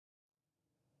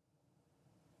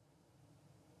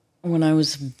When I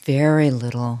was very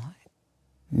little,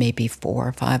 maybe 4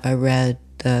 or 5, I read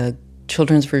the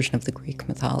children's version of the Greek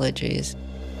mythologies.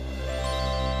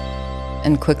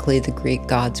 And quickly the Greek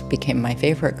gods became my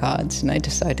favorite gods, and I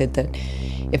decided that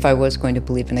if I was going to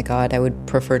believe in a god, I would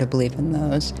prefer to believe in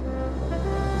those.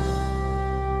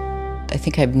 I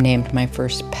think I've named my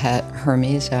first pet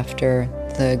Hermes after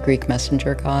the Greek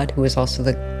messenger god, who was also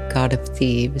the god of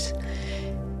thieves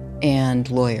and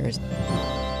lawyers.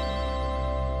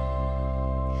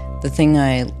 The thing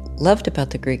I loved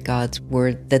about the Greek gods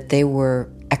were that they were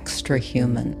extra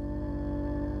human.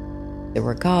 They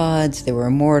were gods, they were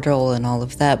immortal and all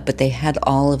of that, but they had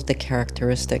all of the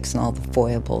characteristics and all the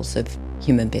foibles of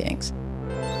human beings.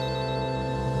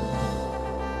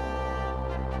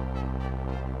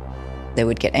 They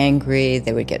would get angry,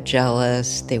 they would get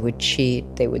jealous, they would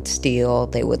cheat, they would steal,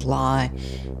 they would lie.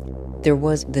 There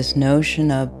was this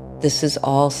notion of this is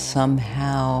all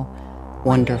somehow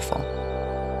wonderful.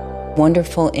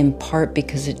 Wonderful in part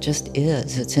because it just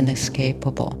is. It's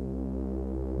inescapable.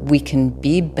 We can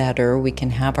be better. We can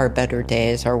have our better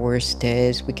days, our worst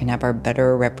days. We can have our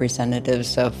better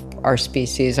representatives of our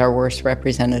species, our worst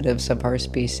representatives of our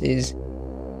species.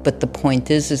 But the point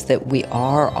is that we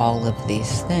are all of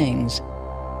these things.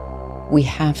 We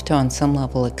have to, on some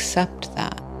level, accept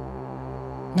that.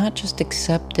 Not just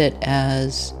accept it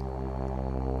as,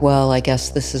 well, I guess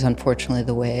this is unfortunately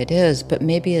the way it is, but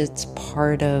maybe it's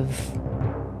part of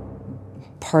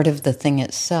the thing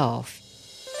itself.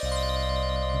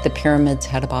 The pyramids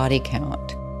had a body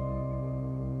count.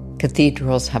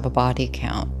 Cathedrals have a body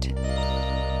count.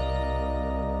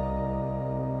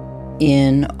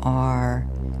 In our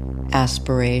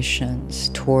aspirations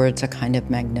towards a kind of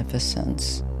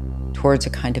magnificence, towards a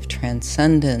kind of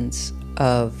transcendence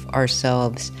of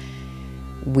ourselves,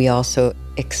 we also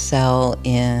excel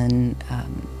in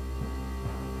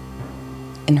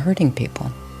hurting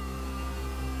people.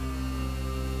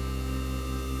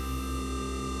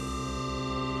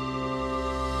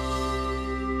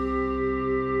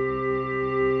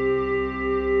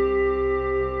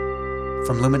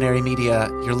 From Luminary Media,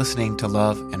 you're listening to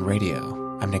Love and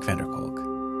Radio. I'm Nick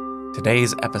Vanderkolk.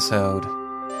 Today's episode,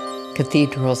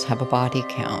 Cathedrals have a body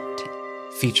count,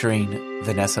 featuring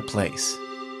Vanessa Place.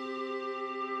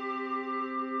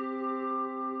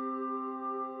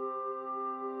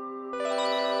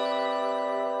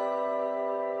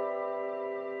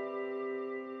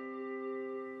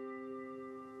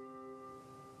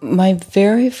 My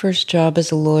very first job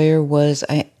as a lawyer was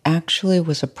I actually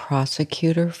was a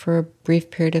prosecutor for a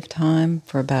brief period of time,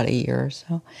 for about a year or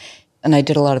so. And I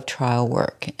did a lot of trial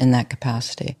work in that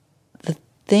capacity. The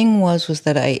thing was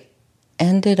that I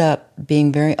ended up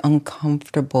being very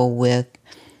uncomfortable with,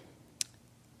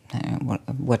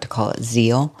 what to call it,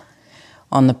 zeal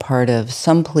on the part of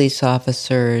some police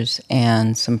officers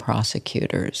and some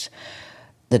prosecutors.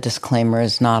 The disclaimer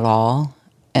is not all.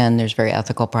 And there's very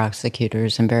ethical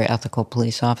prosecutors and very ethical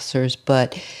police officers.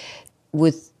 But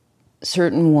with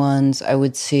certain ones, I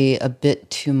would see a bit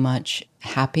too much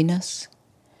happiness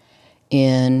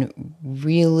in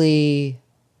really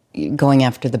going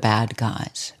after the bad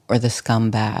guys or the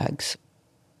scumbags.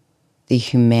 The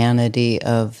humanity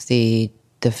of the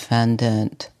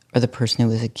defendant or the person who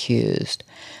was accused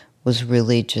was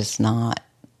really just not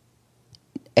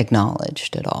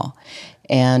acknowledged at all.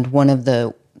 And one of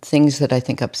the things that I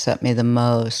think upset me the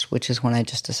most, which is when I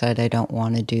just decided I don't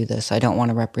want to do this, I don't want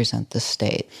to represent the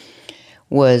state,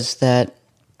 was that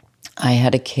I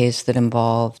had a case that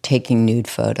involved taking nude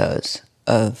photos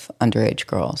of underage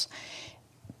girls.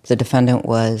 The defendant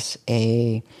was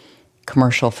a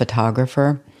commercial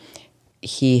photographer.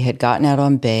 He had gotten out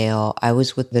on bail. I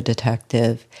was with the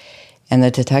detective, and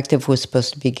the detective was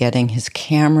supposed to be getting his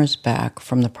cameras back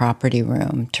from the property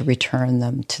room to return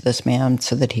them to this man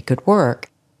so that he could work.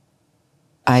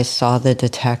 I saw the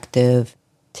detective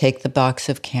take the box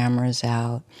of cameras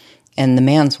out, and the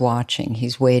man's watching.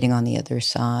 He's waiting on the other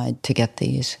side to get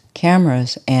these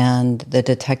cameras, and the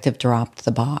detective dropped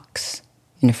the box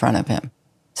in front of him,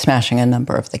 smashing a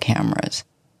number of the cameras.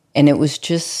 And it was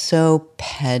just so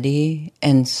petty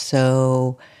and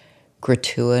so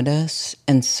gratuitous,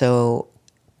 and so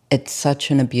it's such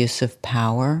an abuse of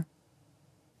power.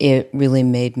 It really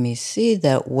made me see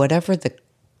that whatever the,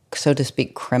 so to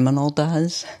speak, criminal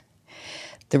does,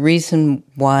 the reason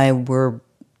why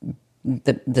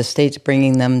the state's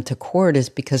bringing them to court is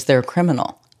because they're a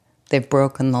criminal. They've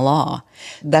broken the law.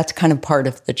 That's kind of part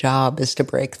of the job, is to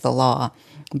break the law.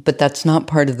 But that's not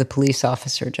part of the police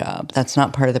officer job. That's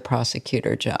not part of the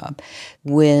prosecutor job.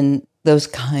 When those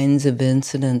kinds of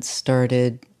incidents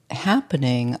started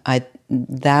happening, I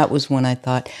that was when I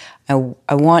thought, I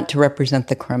want to represent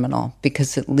the criminal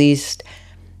because at least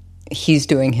he's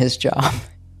doing his job.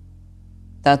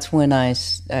 That's when I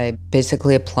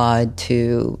basically applied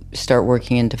to start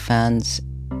working in defense.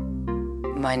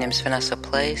 My name's Vanessa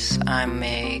Place. I'm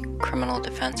a criminal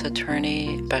defense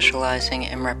attorney specializing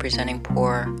in representing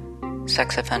poor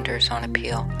sex offenders on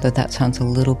appeal. Though that sounds a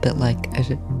little bit like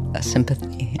a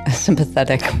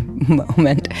sympathetic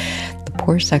moment. The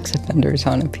poor sex offenders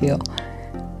on appeal.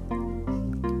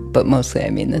 But mostly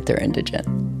I mean that they're indigent.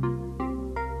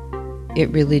 It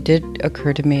really did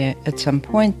occur to me at some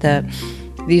point that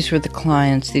these were the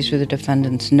clients, these were the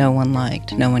defendants no one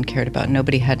liked, no one cared about,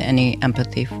 nobody had any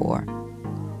empathy for.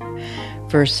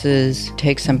 Versus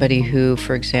take somebody who,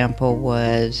 for example,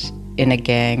 was in a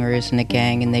gang or is in a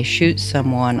gang and they shoot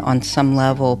someone, on some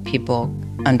level people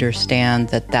understand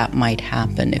that that might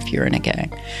happen if you're in a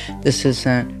gang. This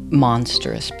isn't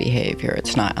monstrous behavior.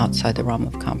 It's not outside the realm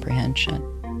of comprehension.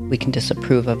 We can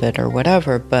disapprove of it or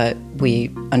whatever, but we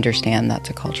understand that's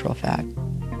a cultural fact.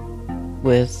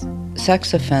 With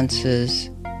sex offenses,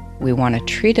 we want to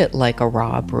treat it like a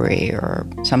robbery or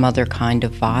some other kind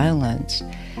of violence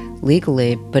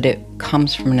legally, but it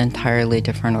comes from an entirely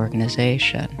different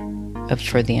organization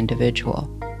for the individual.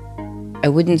 I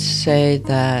wouldn't say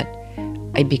that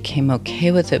I became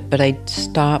okay with it, but I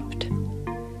stopped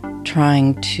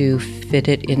trying to fit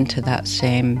it into that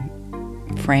same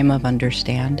frame of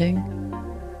understanding.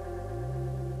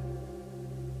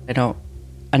 I don't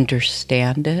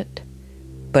understand it,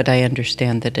 but I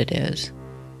understand that it is.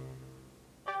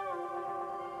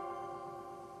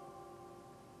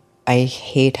 I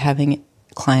hate having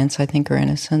clients I think are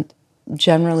innocent.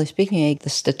 Generally speaking,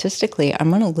 statistically,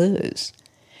 I'm going to lose.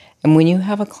 And when you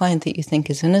have a client that you think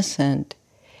is innocent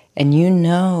and you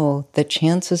know the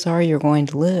chances are you're going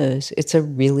to lose, it's a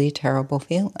really terrible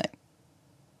feeling.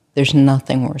 There's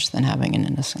nothing worse than having an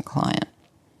innocent client.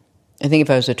 I think if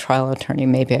I was a trial attorney,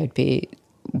 maybe I'd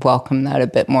welcome that a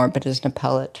bit more, but as an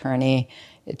appellate attorney,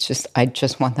 I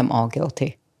just want them all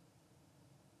guilty.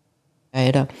 I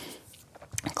had a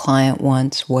client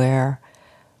once where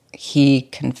he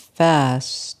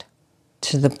confessed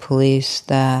to the police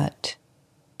that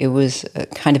it was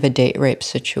kind of a date rape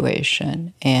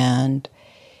situation, and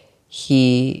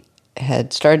he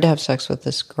had started to have sex with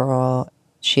this girl.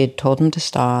 She had told him to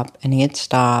stop, and he had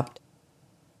stopped.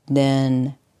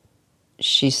 Then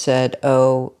she said,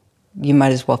 "Oh, you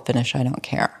might as well finish, I don't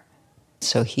care."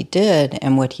 So he did,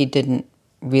 and what he didn't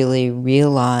really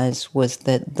realize was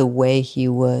that the way he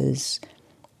was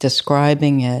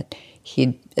describing it,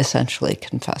 he'd essentially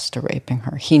confessed to raping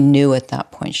her. He knew at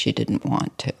that point she didn't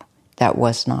want to. That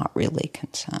was not really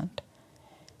consent.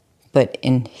 But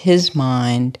in his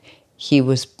mind, he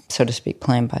was, so to speak,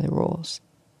 playing by the rules.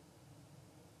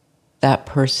 That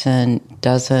person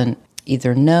doesn't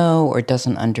either know or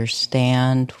doesn't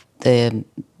understand the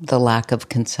lack of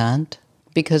consent,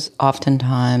 because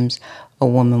oftentimes a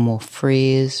woman will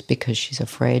freeze because she's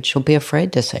afraid. She'll be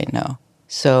afraid to say no.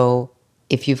 So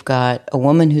if you've got a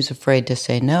woman who's afraid to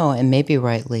say no, and maybe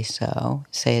rightly so,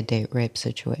 say a date rape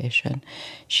situation,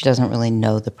 she doesn't really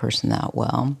know the person that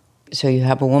well. So you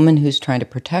have a woman who's trying to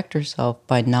protect herself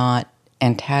by not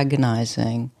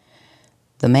antagonizing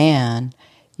the man.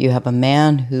 You have a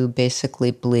man who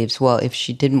basically believes, well, if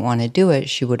she didn't want to do it,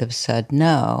 she would have said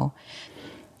no.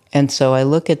 And so I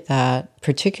look at that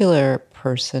particular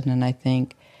person and I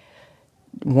think,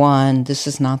 one, this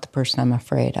is not the person I'm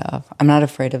afraid of. I'm not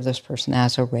afraid of this person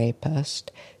as a rapist.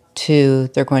 Two,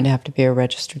 they're going to have to be a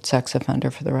registered sex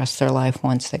offender for the rest of their life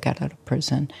once they get out of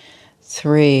prison.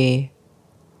 Three,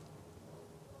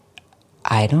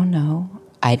 I don't know.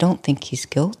 I don't think he's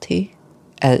guilty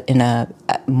in a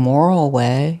moral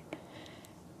way,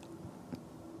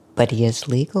 but he is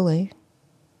legally.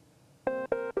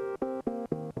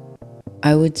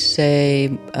 I would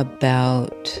say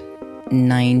about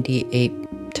 98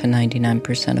 to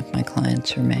 99% of my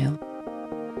clients are male.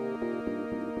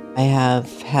 I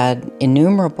have had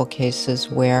innumerable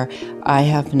cases where I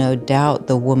have no doubt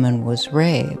the woman was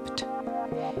raped.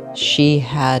 She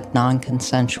had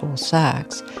non-consensual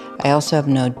sex. I also have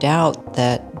no doubt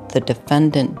that the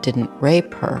defendant didn't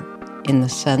rape her, in the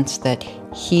sense that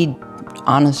he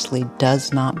honestly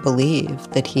does not believe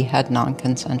that he had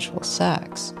non-consensual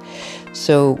sex.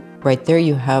 So right there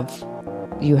you have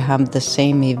the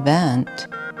same event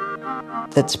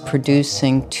that's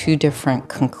producing two different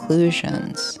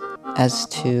conclusions as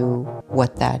to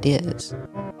what that is.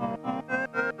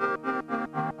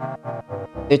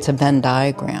 It's a Venn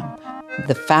diagram.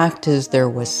 The fact is there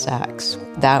was sex.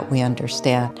 That we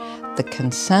understand. The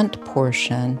consent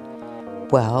portion,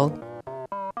 well,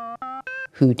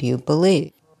 Who do you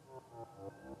believe?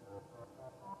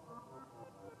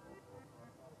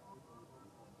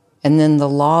 And then the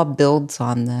law builds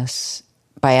on this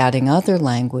by adding other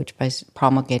language, by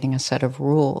promulgating a set of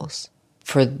rules.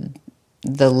 For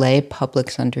the lay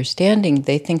public's understanding,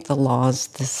 they think the law is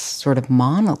this sort of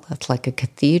monolith, like a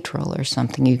cathedral or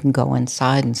something. You can go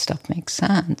inside and stuff makes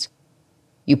sense.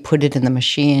 You put it in the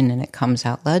machine and it comes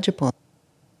out legible.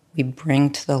 We bring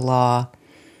to the law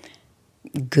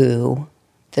goo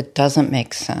that doesn't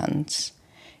make sense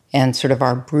and sort of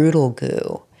our brutal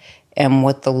goo. And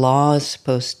what the law is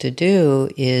supposed to do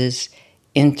is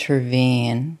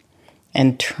intervene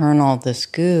and turn all this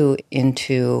goo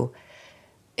into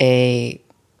a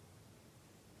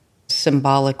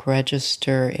symbolic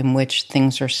register in which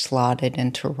things are slotted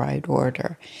into right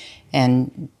order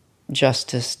and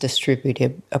justice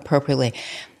distributed appropriately.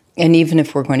 And even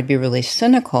if we're going to be really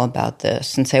cynical about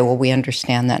this and say, well, we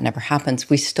understand that never happens,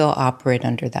 we still operate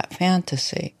under that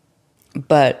fantasy.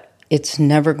 But it's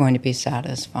never going to be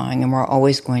satisfying, and we're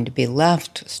always going to be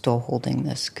left still holding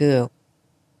this goo.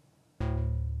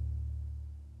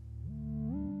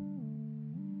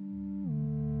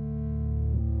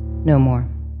 No more.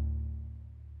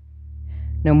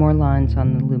 No more lines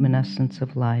on the luminescence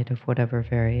of light of whatever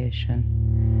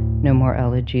variation. No more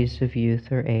elegies of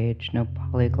youth or age, no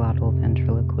polyglottal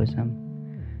ventriloquism.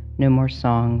 No more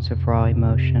songs of raw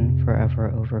emotion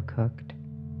forever overcooked.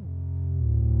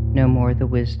 No more the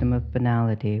wisdom of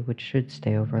banality, which should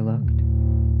stay overlooked.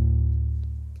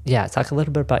 Yeah, talk a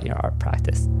little bit about your art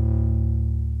practice.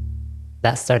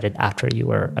 That started after you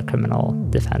were a criminal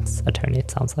defense attorney,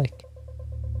 it sounds like.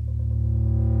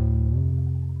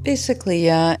 Basically,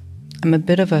 yeah. I'm a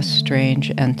bit of a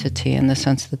strange entity in the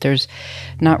sense that there's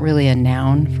not really a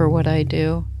noun for what I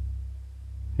do.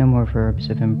 No more verbs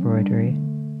of embroidery.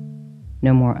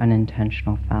 No more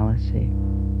unintentional fallacy.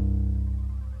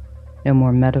 No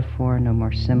more metaphor, no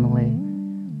more simile.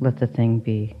 Let the thing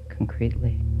be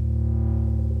concretely.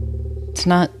 It's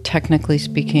not, technically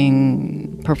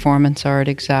speaking, performance art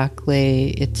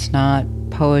exactly. It's not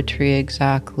poetry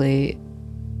exactly.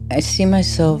 I see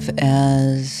myself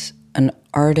as an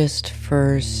artist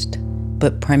first,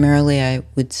 but primarily I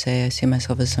would say I see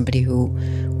myself as somebody who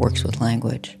works with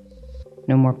language.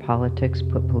 No more politics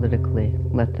put politically.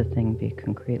 Let the thing be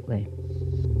concretely.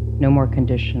 No more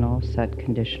conditional, set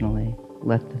conditionally.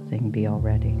 Let the thing be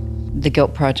already. The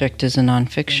Guilt Project is a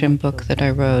nonfiction book that I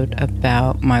wrote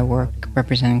about my work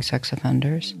representing sex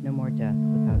offenders. No more death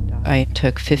without death. I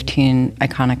took 15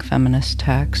 iconic feminist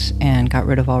texts and got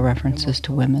rid of all references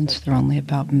to women, so they're only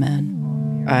about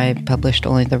men. I published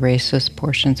only the racist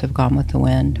portions of Gone with the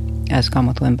Wind, as Gone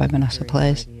with the Wind by Vanessa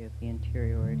Place.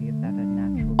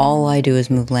 All I do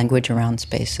is move language around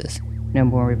spaces. No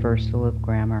more reversal of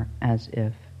grammar, as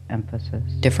if. Emphasis.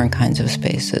 Different kinds of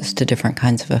spaces to different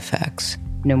kinds of effects.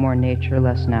 No more nature,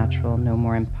 less natural. No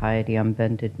more impiety on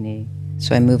bended knee.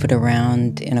 So I move it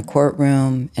around in a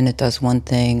courtroom, and it does one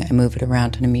thing. I move it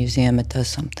around in a museum, it does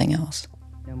something else.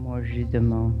 No more jus de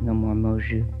mots, no more mot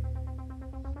jus.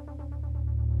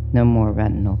 No more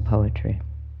retinal poetry.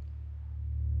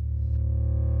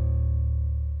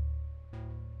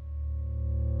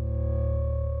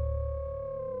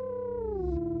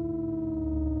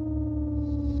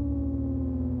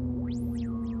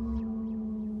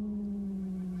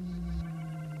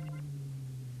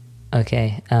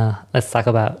 Okay, let's talk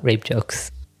about rape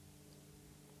jokes.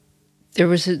 There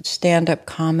was a stand-up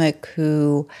comic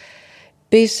who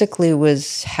basically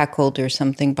was heckled or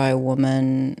something by a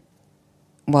woman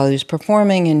while he was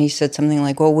performing, and he said something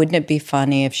like, well, wouldn't it be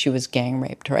funny if she was gang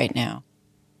raped right now?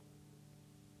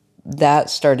 That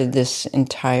started this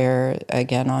entire,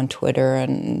 again, on Twitter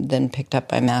and then picked up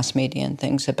by mass media and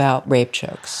things about rape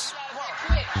jokes.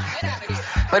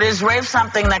 But is rape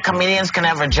something that comedians can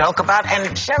ever joke about?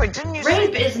 And Sherry, didn't you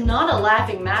Rape is not a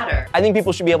laughing matter. I think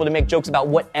people should be able to make jokes about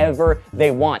whatever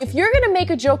they want. If you're going to make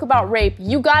a joke about rape,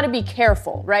 you got to be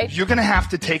careful, right? You're going to have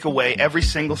to take away every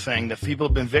single thing that people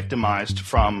have been victimized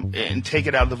from and take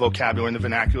it out of the vocabulary and the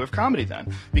vernacular of comedy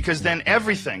then. Because then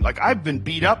everything, like I've been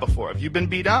beat up before. Have you been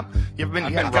beat up? You ever been,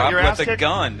 I've you been got your robbed ass with a kicked?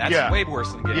 gun. That's way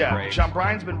worse than getting raped. John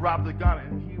Bryan's been robbed with a gun.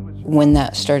 And he was... When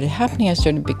that started happening, I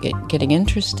started getting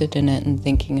interested in it and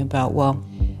thinking about, well,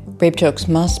 rape jokes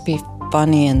must be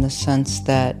funny in the sense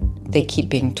that they keep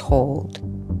being told.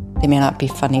 They may not be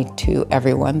funny to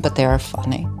everyone, but they are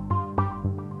funny.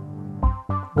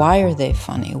 Why are they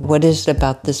funny? What is it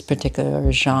about this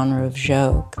particular genre of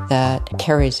joke that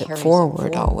carries it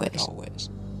forward always?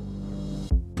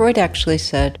 Freud actually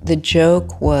said the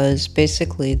joke was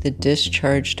basically the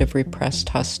discharge of repressed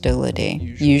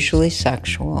hostility, usually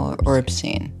sexual or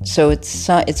obscene. So it's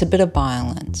a bit of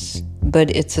violence,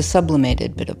 but it's a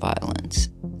sublimated bit of violence.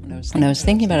 When I was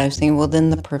thinking about it, I was thinking, well,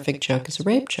 then the perfect joke is a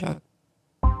rape joke.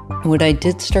 What I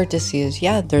did start to see is,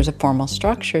 yeah, there's a formal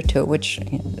structure to it, which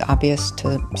obvious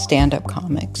to stand-up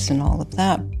comics and all of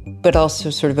that, but also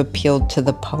sort of appealed to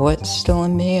the poet still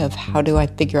in me of how do I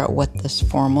figure out what this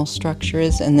formal structure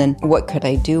is, and then what could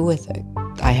I do with it?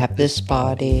 I have this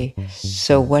body,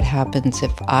 so what happens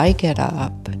if I get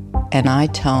up and I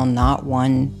tell not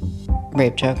one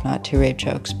rape joke, not two rape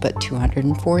jokes, but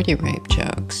 240 rape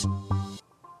jokes?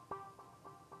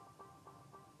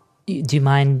 Do you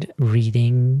mind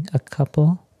reading a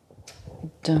couple?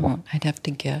 Don't. I'd have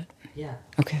to get. Yeah.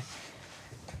 Okay.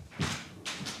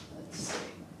 Let's see.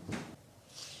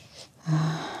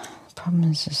 The problem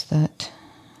is that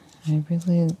I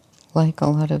really like a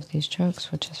lot of these jokes,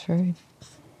 which is very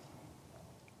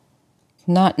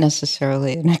not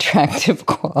necessarily an attractive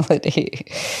quality.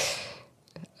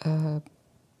 I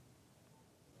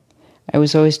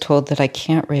was always told that I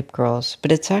can't rape girls,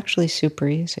 but it's actually super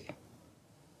easy.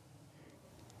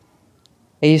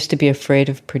 I used to be afraid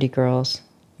of pretty girls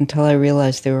until I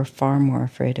realized they were far more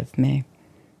afraid of me.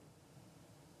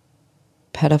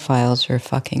 Pedophiles are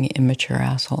fucking immature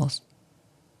assholes.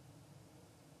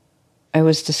 I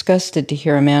was disgusted to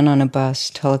hear a man on a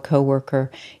bus tell a coworker,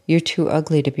 "You're too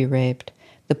ugly to be raped."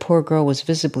 The poor girl was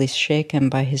visibly shaken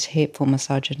by his hateful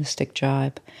misogynistic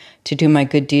jibe. To do my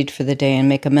good deed for the day and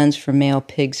make amends for male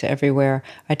pigs everywhere,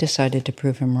 I decided to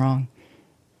prove him wrong.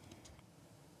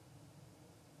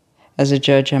 As a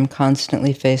judge, I'm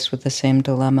constantly faced with the same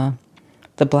dilemma.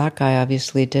 The black guy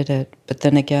obviously did it, but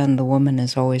then again, the woman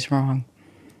is always wrong.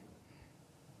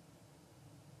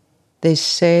 They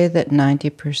say that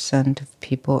 90% of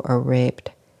people are raped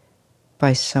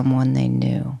by someone they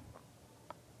knew.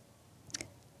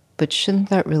 But shouldn't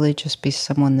that really just be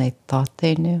someone they thought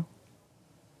they knew?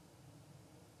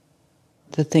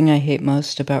 The thing I hate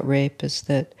most about rape is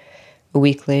that a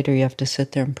week later you have to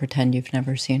sit there and pretend you've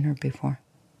never seen her before.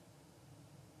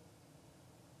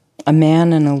 A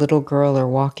man and a little girl are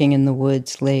walking in the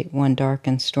woods late one dark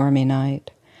and stormy night.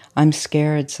 "I'm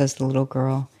scared," says the little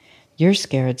girl. "You're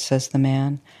scared," says the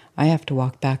man. "I have to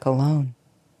walk back alone."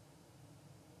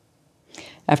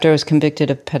 After I was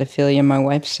convicted of pedophilia, my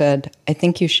wife said, "I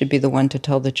think you should be the one to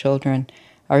tell the children."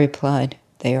 I replied,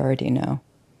 "They already know."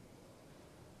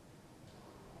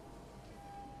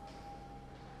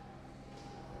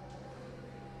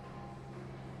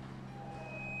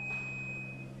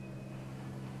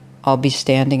 I'll be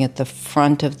standing at the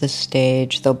front of the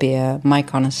stage. There'll be a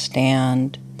mic on a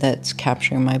stand that's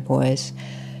capturing my voice.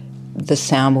 The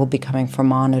sound will be coming from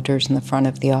monitors in the front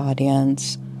of the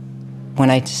audience.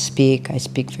 When I speak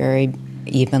very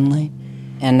evenly,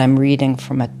 and I'm reading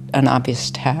from an obvious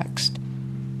text.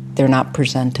 They're not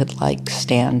presented like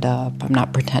stand-up. I'm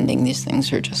not pretending these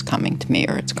things are just coming to me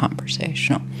or it's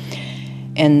conversational.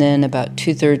 And then about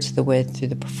 2/3 of the way through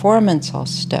the performance, I'll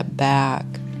step back.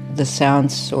 The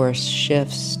sound source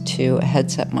shifts to a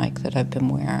headset mic that I've been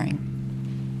wearing.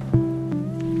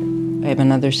 I have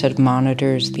another set of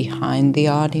monitors behind the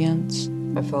audience.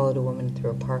 I followed a woman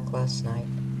through a park last night.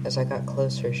 As I got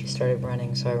closer, she started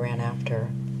running, so I ran after her.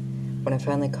 When I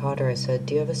finally caught her, I said,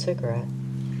 "Do you have a cigarette?"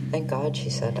 "Thank God," she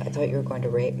said. "I thought you were going to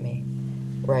rape me."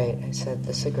 "Right," I said,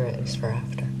 "the cigarette is for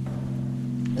after."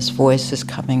 This voice is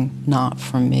coming not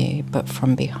from me, but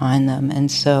from behind them.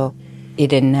 And so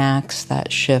it enacts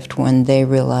that shift when they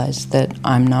realize that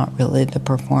I'm not really the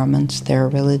performance, they're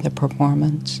really the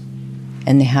performance.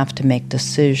 And they have to make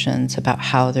decisions about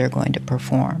how they're going to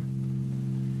perform.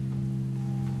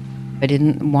 I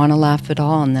didn't want to laugh at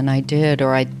all, and then I did,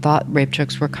 or I thought rape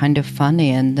jokes were kind of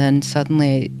funny, and then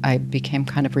suddenly I became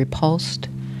kind of repulsed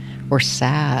or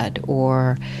sad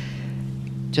or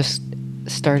just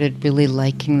started really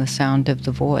liking the sound of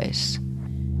the voice.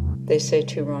 They say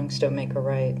 2 wrongs don't make a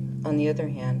right. On the other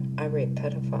hand, I rape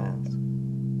pedophiles.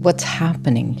 What's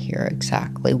happening here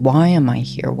exactly? Why am I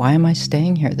here? Why am I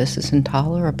staying here? This is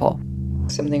intolerable.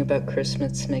 Something about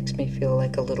Christmas makes me feel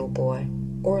like a little boy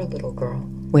or a little girl.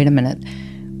 Wait a minute.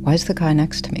 Why is the guy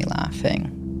next to me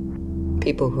laughing?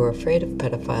 People who are afraid of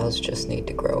pedophiles just need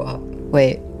to grow up.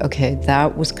 Wait, okay,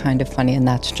 that was kind of funny, and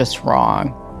that's just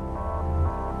wrong.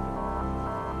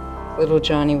 Little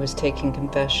Johnny was taking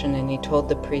confession, and he told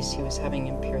the priest he was having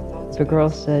impure thoughts. The girl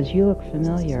says, "You look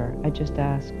familiar." I just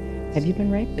asked, "Have you been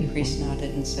raped?" The priest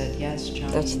nodded and said, "Yes,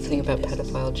 Johnny." That's the thing about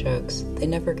pedophile jokes. They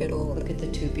never get old. Look at the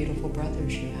 2 beautiful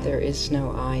brothers you have. There is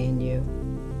no I in you.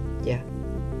 Yeah.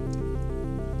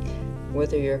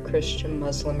 Whether you're a Christian,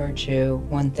 Muslim, or Jew,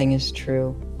 one thing is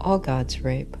true. All gods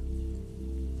rape.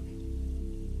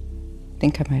 I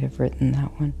think I might have written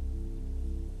that one.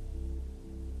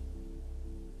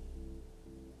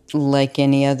 Like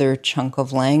any other chunk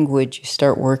of language, you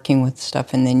start working with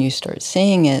stuff and then you start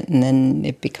seeing it, and then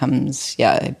it became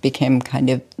kind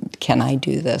of, can I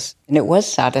do this? And it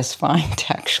was satisfying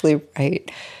to actually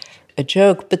write a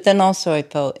joke, but then also I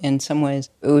felt in some ways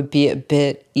it would be a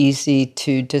bit easy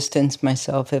to distance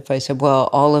myself if I said, well,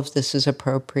 all of this is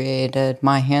appropriated,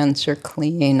 my hands are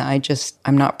clean,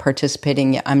 I'm not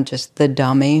participating yet, I'm just the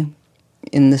dummy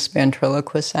in this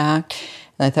ventriloquist act.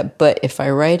 And I thought, but if I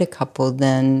write a couple,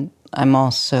 then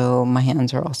my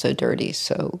hands are also dirty,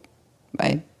 so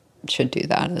I should do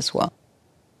that as well.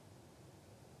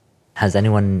 Has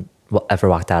anyone ever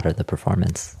walked out of the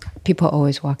performance? People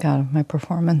always walk out of my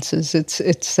performances.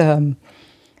 And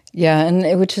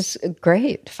which is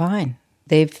great, fine.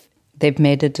 They've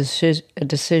made a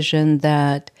decision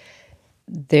that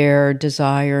their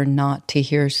desire not to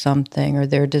hear something, or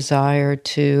their desire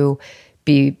to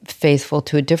be faithful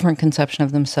to a different conception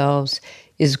of themselves,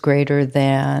 is greater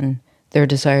than their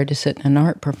desire to sit in an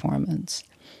art performance.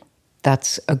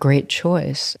 That's a great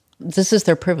choice. This is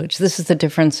their privilege. This is the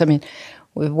difference. I mean,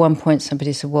 at one point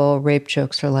somebody said, well, rape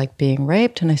jokes are like being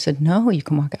raped. And I said, no, you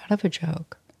can walk out of a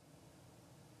joke.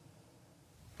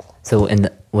 So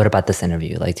what about this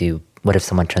interview? What if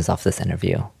someone turns off this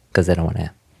interview because they don't want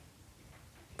to,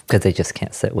 because they just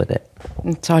can't sit with it?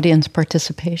 It's audience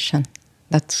participation.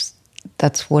 That's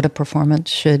what a performance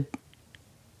should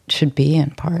be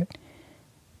in part.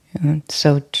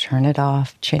 So turn it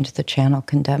off, change the channel,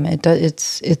 condemn it.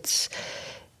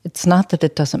 It's not that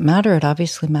it doesn't matter. It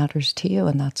obviously matters to you,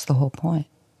 and that's the whole point.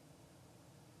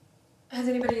 Has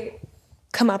anybody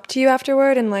come up to you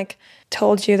afterward and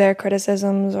told you their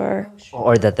criticisms or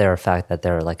that they're a fact that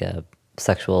they're like a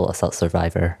sexual assault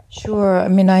survivor? Sure. I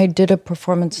mean, I did a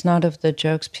performance not of the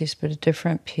jokes piece, but a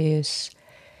different piece.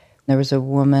 There was a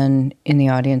woman in the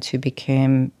audience who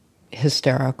became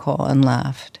hysterical and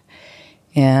left,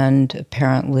 and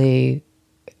apparently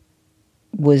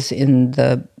was in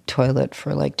the toilet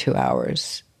for 2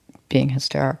 hours being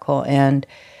hysterical. And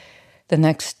the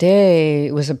next day,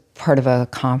 it was a part of a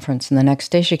conference, and the next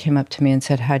day she came up to me and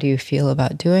said, how do you feel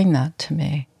about doing that to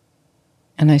me?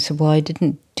 And I said, well, I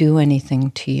didn't do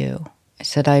anything to you. I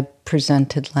said, I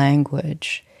presented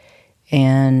language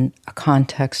in a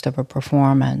context of a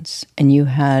performance, and you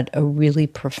had a really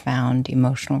profound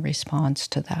emotional response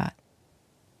to that.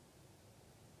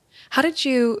 How did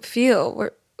you feel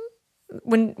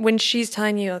when she's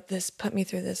telling you, this put me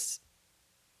through this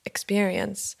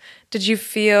experience? Did you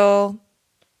feel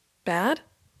bad?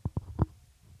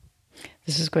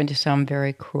 This is going to sound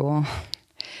very cruel,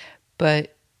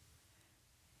 but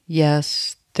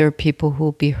yes, there are people who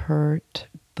will be hurt,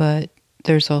 but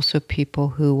there's also people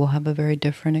who will have a very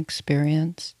different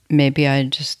experience. Maybe I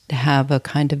just have a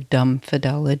kind of dumb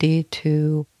fidelity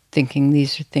to thinking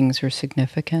these things are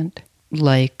significant,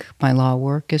 like my law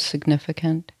work is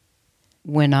significant.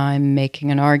 When I'm making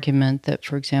an argument that,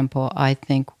 for example, I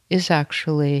think is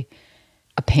actually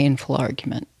a painful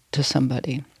argument to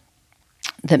somebody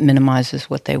that minimizes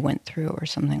what they went through or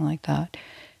something like that,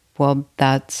 well,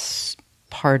 that's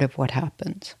part of what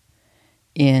happens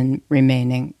in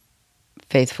remaining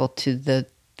faithful to the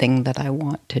thing that I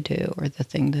want to do, or the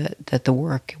thing that the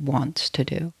work wants to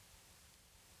do.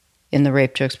 In the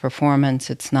Rape Jokes performance,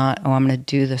 it's not, I'm going to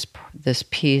do this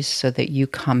piece so that you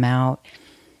come out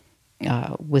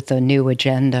with a new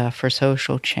agenda for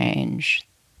social change.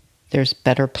 There's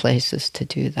better places to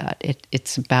do that.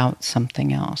 It's about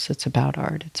something else. It's about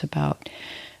art. It's about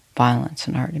violence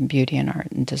and art and beauty and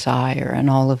art and desire and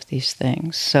all of these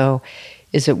things. So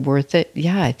is it worth it?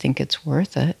 Yeah, I think it's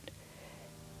worth it.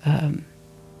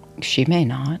 She may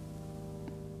not.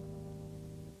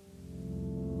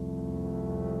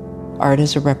 Art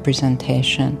is a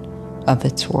representation of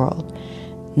its world,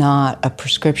 not a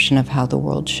prescription of how the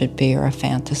world should be or a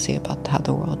fantasy about how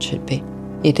the world should be.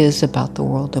 It is about the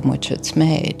world in which it's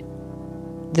made.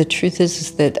 The truth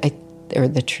is that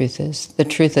the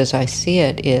truth as I see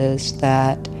it is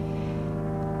that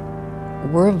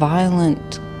we're a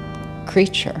violent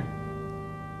creature.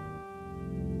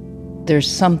 There's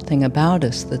something about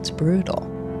us that's brutal.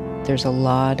 There's a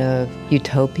lot of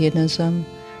utopianism.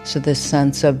 So this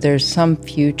sense of there's some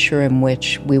future in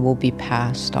which we will be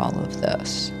past all of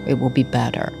this. It will be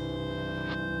better.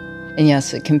 And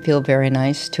yes, it can feel very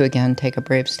nice to, again, take a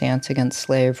brave stance against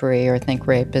slavery or think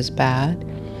rape is bad.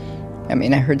 I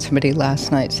mean, I heard somebody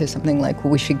last night say something like,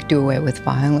 well, we should do away with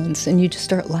violence. And you just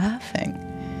start laughing.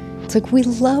 It's like, we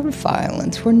love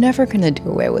violence. We're never going to do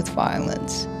away with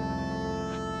violence.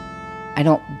 I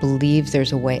don't believe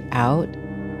there's a way out.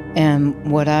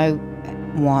 And what I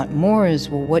want more is,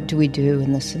 well, what do we do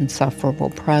in this insufferable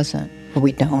present where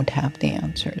we don't have the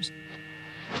answers?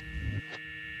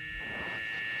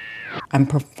 I'm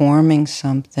performing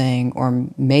something or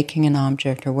making an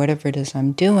object or whatever it is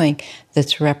I'm doing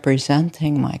that's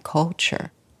representing my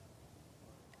culture.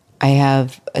 I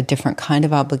have a different kind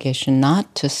of obligation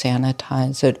not to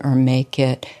sanitize it or make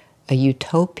it a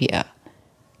utopia,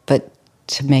 but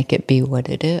to make it be what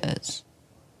it is.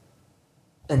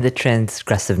 And the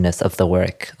transgressiveness of the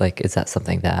work, like, is that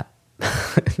something that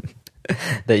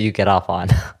that you get off on?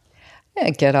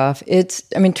 Yeah, get off.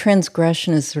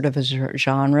 Transgression is sort of a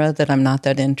genre that I'm not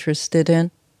that interested in.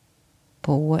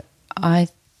 But what I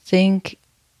think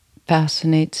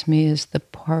fascinates me is the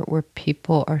part where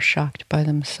people are shocked by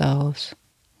themselves.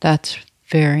 That's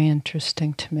very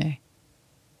interesting to me.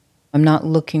 I'm not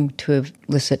looking to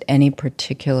elicit any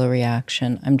particular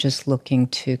reaction. I'm just looking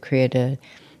to create an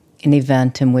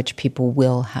event in which people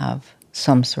will have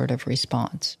some sort of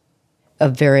response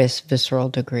of various visceral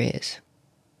degrees.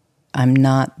 I'm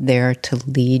not there to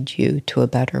lead you to a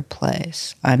better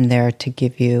place. I'm there to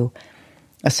give you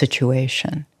a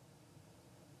situation.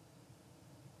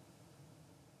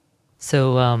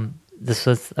 So this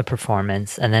was a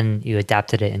performance, and then you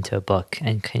adapted it into a book.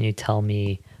 And can you tell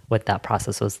me what that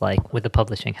process was like with the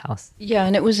publishing house? Yeah,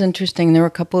 and it was interesting. There were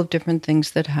a couple of different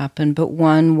things that happened, but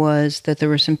one was that there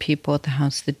were some people at the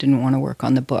house that didn't want to work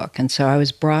on the book. And so I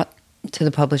was brought to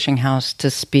the publishing house to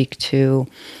speak to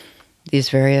these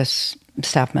various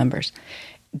staff members.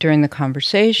 During the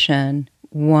conversation,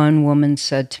 one woman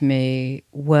said to me,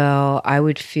 well, I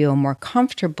would feel more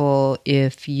comfortable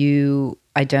if you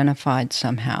identified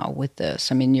somehow with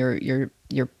this. I mean, your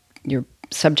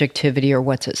subjectivity or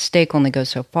what's at stake only goes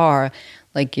so far.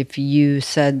 Like, if you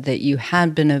said that you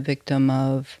had been a victim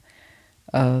of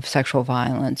sexual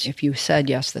violence, if you said,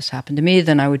 yes, this happened to me,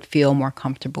 then I would feel more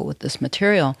comfortable with this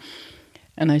material.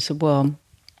 And I said, well,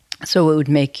 so it would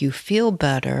make you feel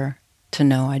better to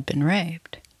know I'd been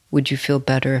raped. Would you feel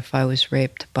better if I was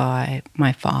raped by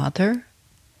my father?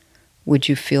 Would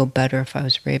you feel better if I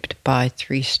was raped by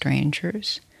 3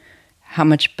 strangers? How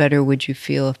much better would you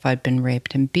feel if I'd been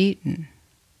raped and beaten?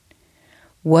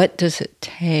 What does it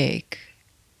take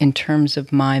in terms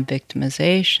of my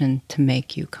victimization to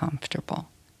make you comfortable?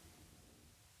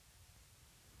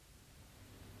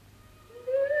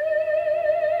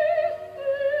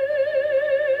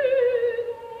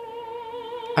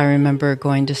 I remember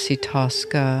going to see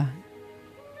Tosca.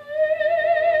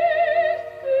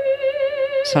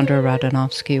 Sandra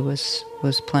Radonovsky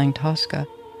was playing Tosca.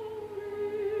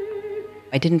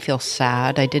 I didn't feel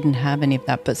sad. I didn't have any of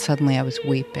that, but suddenly I was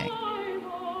weeping.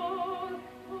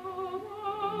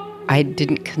 I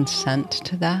didn't consent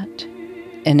to that,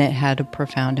 and it had a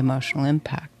profound emotional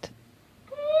impact.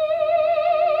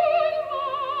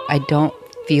 I don't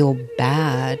feel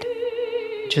bad,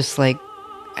 just like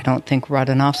I don't think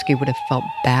Radonovsky would have felt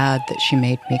bad that she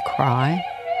made me cry.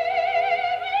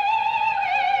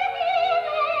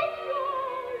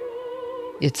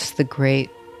 It's the great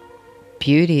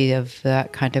beauty of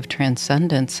that kind of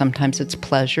transcendence. Sometimes it's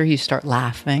pleasure, you start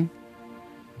laughing.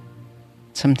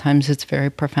 Sometimes it's very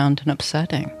profound and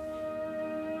upsetting.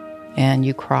 And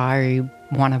you cry or you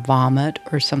want to vomit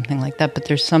or something like that. But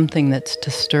there's something that's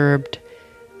disturbed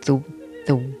the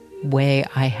way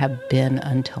I have been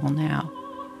until now.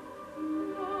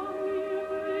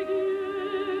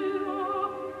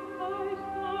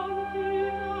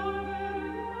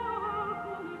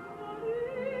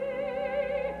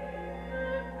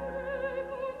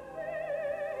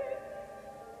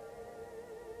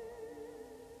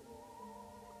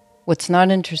 What's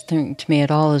not interesting to me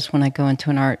at all is when I go into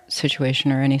an art situation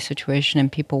or any situation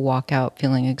and people walk out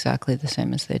feeling exactly the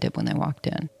same as they did when they walked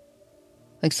in.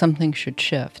 Like, something should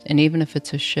shift. And even if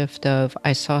it's a shift of,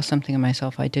 I saw something in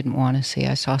myself I didn't want to see,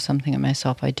 I saw something in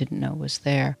myself I didn't know was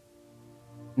there,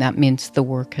 that means the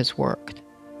work has worked.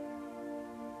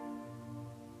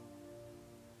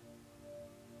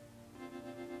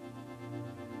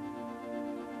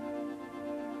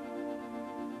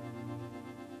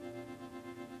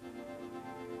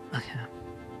 Okay.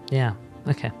 Yeah.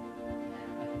 Okay.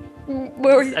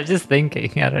 What were you? I'm just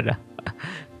thinking. I don't know.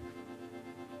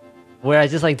 Where I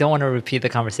just don't want to repeat the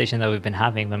conversation that we've been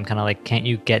having, but I'm kind of can't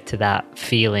you get to that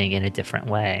feeling in a different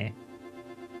way?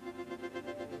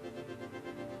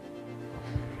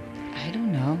 I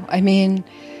don't know. I mean,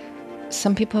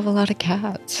 some people have a lot of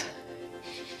cats.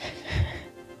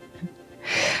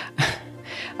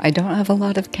 I don't have a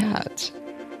lot of cats.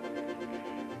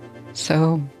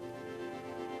 So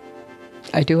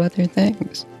I do other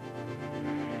things.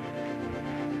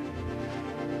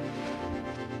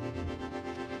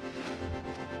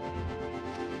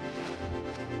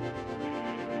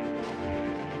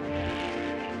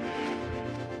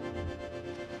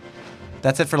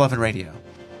 That's it for Love and Radio.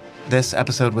 This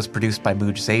episode was produced by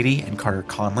Mooj Zadie and Carter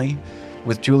Conley,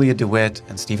 with Julia DeWitt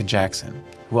and Stephen Jackson,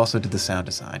 who also did the sound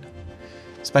design.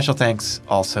 Special thanks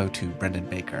also to Brendan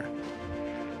Baker.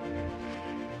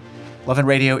 Love and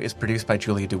Radio is produced by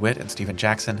Julia DeWitt and Stephen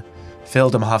Jackson. Phil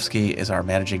Domahovsky is our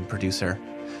managing producer.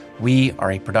 We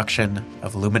are a production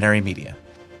of Luminary Media.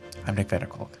 I'm Nick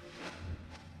Vanderkolk.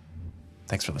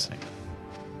 Thanks for listening.